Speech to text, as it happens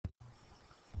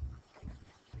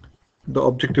The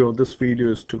objective of this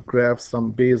video is to graph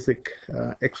some basic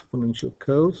exponential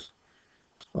curves.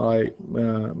 I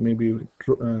may be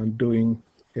doing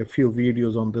a few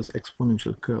videos on this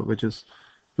exponential curve, which is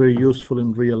very useful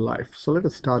in real life. So let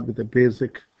us start with the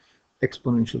basic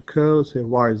exponential curve. Say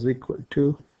y is equal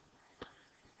to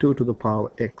 2 to the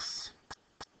power x.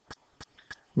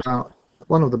 Now,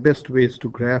 one of the best ways to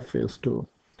graph is to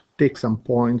take some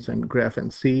points and graph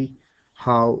and see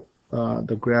how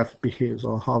the graph behaves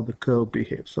or how the curve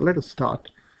behaves. So let us start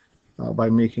by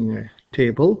making a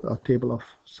table of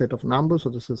set of numbers. So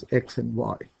this is x and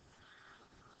y.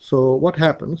 So what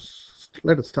happens?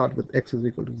 Let us start with x is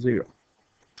equal to 0.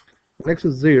 When x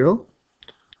is 0,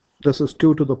 this is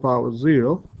 2 to the power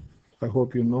 0. I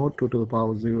hope you know 2 to the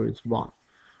power 0 is 1.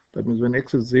 That means when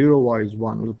x is 0, y is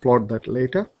 1. We'll plot that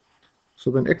later.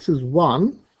 So when x is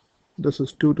 1, this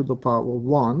is 2 to the power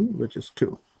 1, which is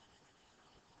 2.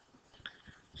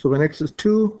 So when x is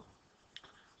 2,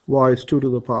 y is 2 to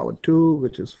the power 2,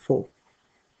 which is 4.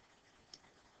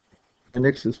 When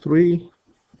x is 3,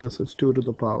 this is 2 to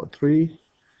the power 3.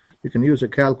 You can use a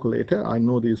calculator. I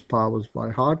know these powers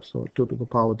by heart. So 2 to the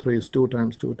power 3 is 2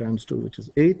 times 2 times 2, which is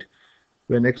 8.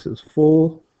 When x is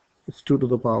 4, it's 2 to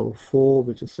the power 4,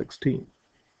 which is 16.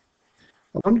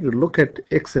 I want you to look at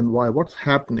x and y. What's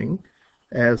happening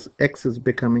as x is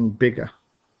becoming bigger?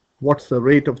 What's the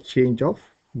rate of change of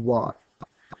y?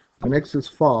 When x is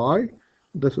 5,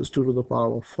 this is 2 to the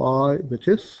power 5, which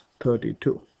is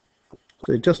 32.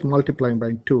 So it's just multiplying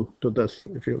by 2 to this,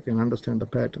 if you can understand the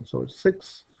pattern. So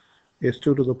 6 is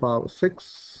 2 to the power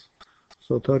 6.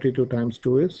 So 32 times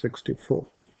 2 is 64.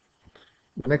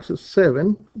 When x is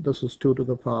 7, this is 2 to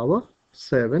the power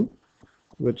 7,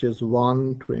 which is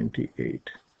 128.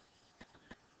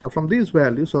 Now from these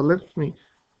values, so let me,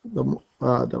 the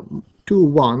 2,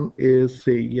 1 is,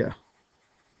 say, yeah.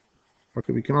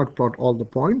 Okay, we cannot plot all the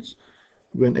points.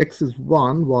 When x is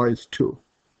 1, y is 2.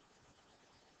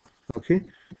 Okay,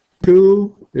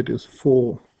 2, it is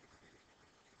 4.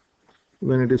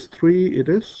 When it is 3, it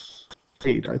is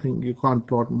 8. I think you can't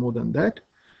plot more than that.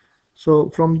 So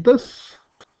from these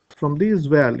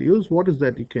values, what is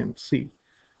that you can see?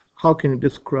 How can you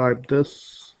describe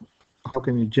this? How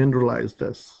can you generalize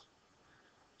this?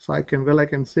 So I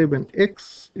can say when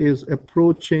x is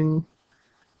approaching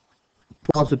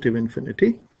positive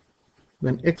infinity,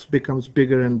 when x becomes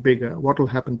bigger and bigger, what will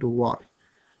happen to y?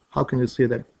 How can you say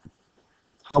that?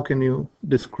 How can you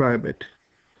describe it?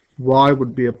 Y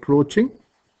would be approaching.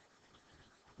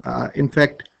 In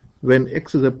fact, when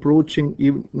x is approaching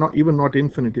even not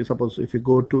infinity, suppose if you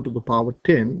go 2 to the power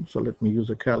 10, so let me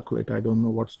use a calculator. I don't know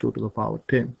what's 2 to the power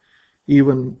 10.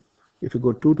 Even if you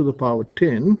go 2 to the power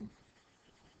 10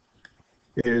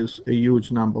 is a huge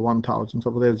number, 1000.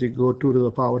 So as you go 2 to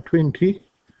the power 20,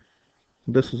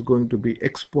 this is going to be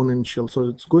exponential. So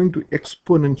it's going to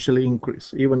exponentially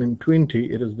increase. Even in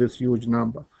 20, it is this huge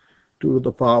number. 2 to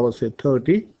the power, say,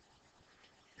 30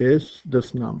 is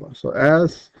this number. So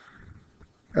as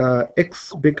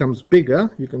x becomes bigger,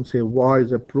 you can say y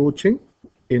is approaching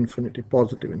infinity,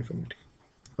 positive infinity.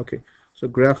 Okay, so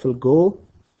graph will go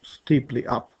steeply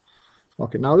up.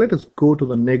 Okay, now let us go to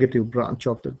the negative branch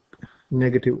of the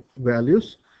negative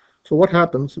values. So what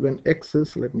happens when x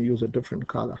is, let me use a different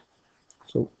color.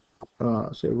 So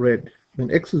say red.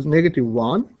 When x is negative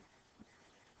 1,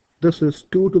 this is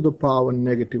 2 to the power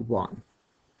negative 1,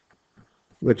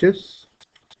 which is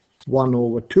 1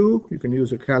 over 2. You can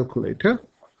use a calculator,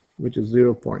 which is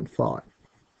 0.5.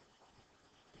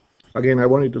 Again, I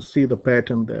want you to see the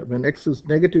pattern there. When x is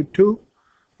negative 2,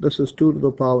 this is 2 to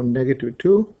the power negative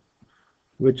 2,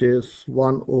 which is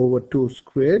 1 over 2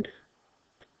 squared.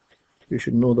 You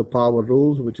should know the power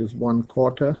rules, which is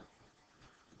 1/4,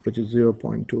 which is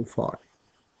 0.25.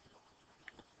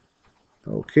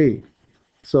 Okay,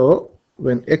 so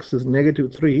when x is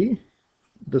negative 3,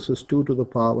 this is 2 to the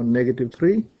power negative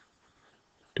 3,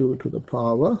 2 to the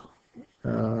power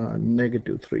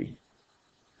negative 3.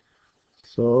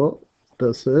 So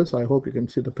this is, I hope you can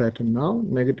see the pattern now,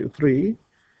 negative 3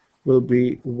 will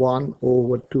be 1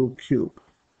 over 2 cube.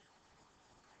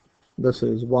 This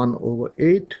is 1 over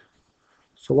 8.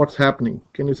 So what's happening?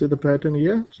 Can you see the pattern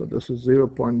here? So this is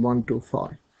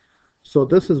 0.125. So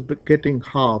this is getting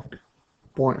halved.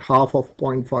 Half of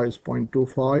 0.5 is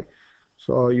 0.25.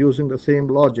 So using the same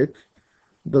logic,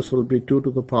 this will be 2 to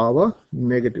the power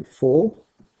negative 4,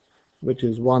 which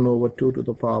is 1 over 2 to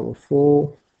the power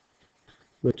 4,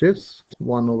 which is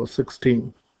 1 over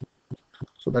 16.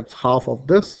 So that's half of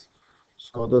this.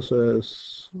 So this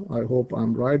is, I hope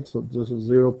I'm right, so this is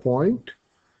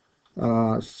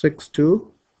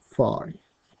 0.625.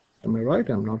 Am I right?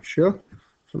 I'm not sure.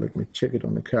 So let me check it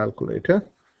on the calculator.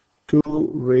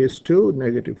 2 raised to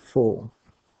negative 4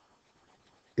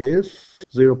 is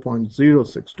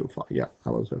 0.0625. Yeah, I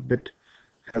was a bit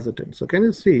hesitant. So can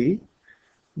you see,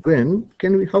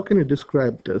 how can you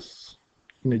describe this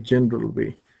in a general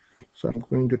way? So I'm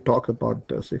going to talk about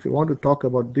this. If you want to talk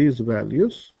about these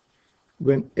values,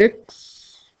 when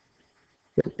x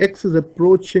is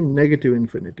approaching negative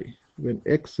infinity, when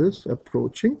x is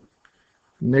approaching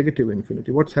negative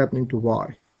infinity, what's happening to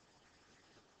y?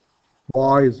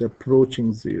 Y is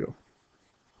approaching 0.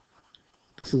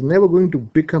 This is never going to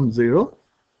become 0,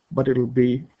 but it will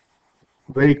be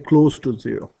very close to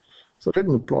 0. So let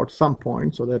me plot some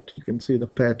points so that you can see the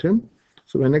pattern.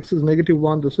 So when x is negative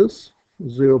 1, this is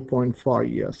 0.5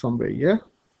 here, somewhere here.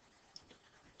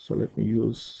 So let me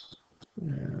use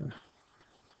the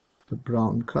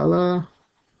brown color.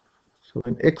 So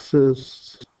when x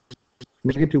is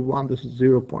negative 1, this is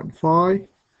 0.5.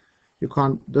 You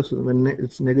can't, this is when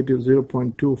it's negative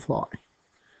 0.25.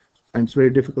 And it's very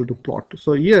difficult to plot.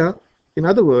 So here, in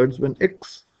other words, when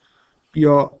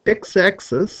your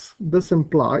x-axis, this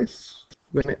implies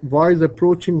when y is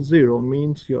approaching 0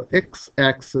 means your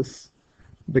x-axis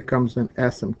becomes an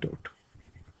asymptote.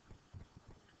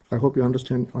 I hope you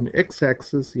understand. On the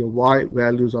x-axis, your y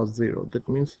values are 0. That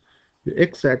means your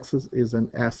x-axis is an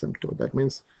asymptote. That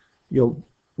means your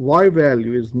y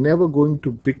value is never going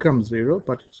to become 0,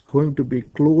 but it's going to be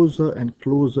closer and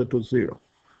closer to 0.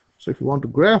 So if you want to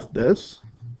graph this,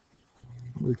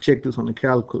 we'll check this on a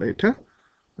calculator.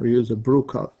 I'll use a blue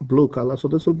color. So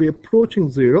this will be approaching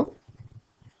 0.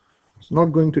 It's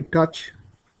not going to touch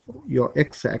your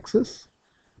x-axis,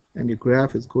 and your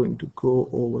graph is going to go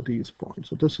over these points.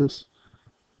 So this is,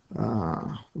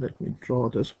 let me draw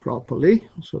this properly.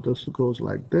 So this goes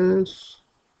like this.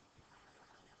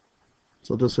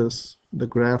 So this is the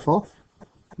graph of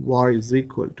y is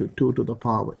equal to 2 to the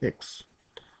power x.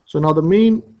 So now the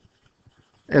mean,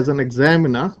 as an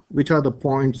examiner, which are the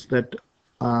points that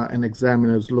an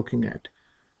examiner is looking at?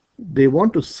 They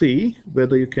want to see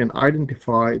whether you can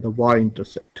identify the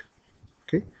y-intercept.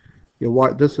 Okay,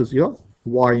 this is your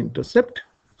y-intercept.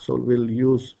 So we'll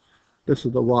use, this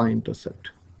is the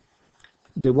y-intercept.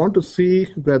 They want to see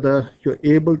whether you're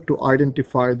able to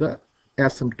identify the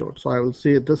asymptote. So I will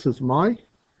say this is my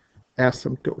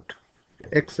asymptote.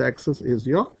 X-axis is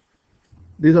your,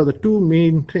 these are the two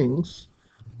main things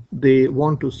they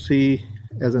want to see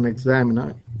as an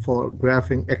examiner for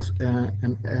graphing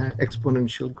an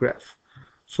exponential graph.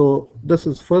 So this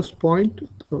is first point.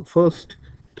 The first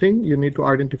thing, you need to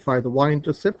identify the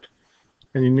y-intercept,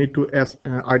 and you need to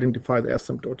identify the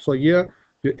asymptote. So here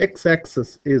your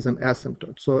x-axis is an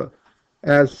asymptote. So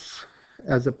as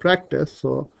a practice,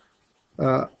 so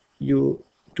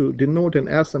to denote an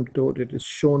asymptote, it is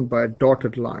shown by a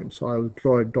dotted line. So I will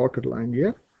draw a dotted line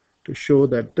here to show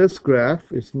that this graph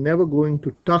is never going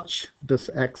to touch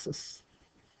this axis.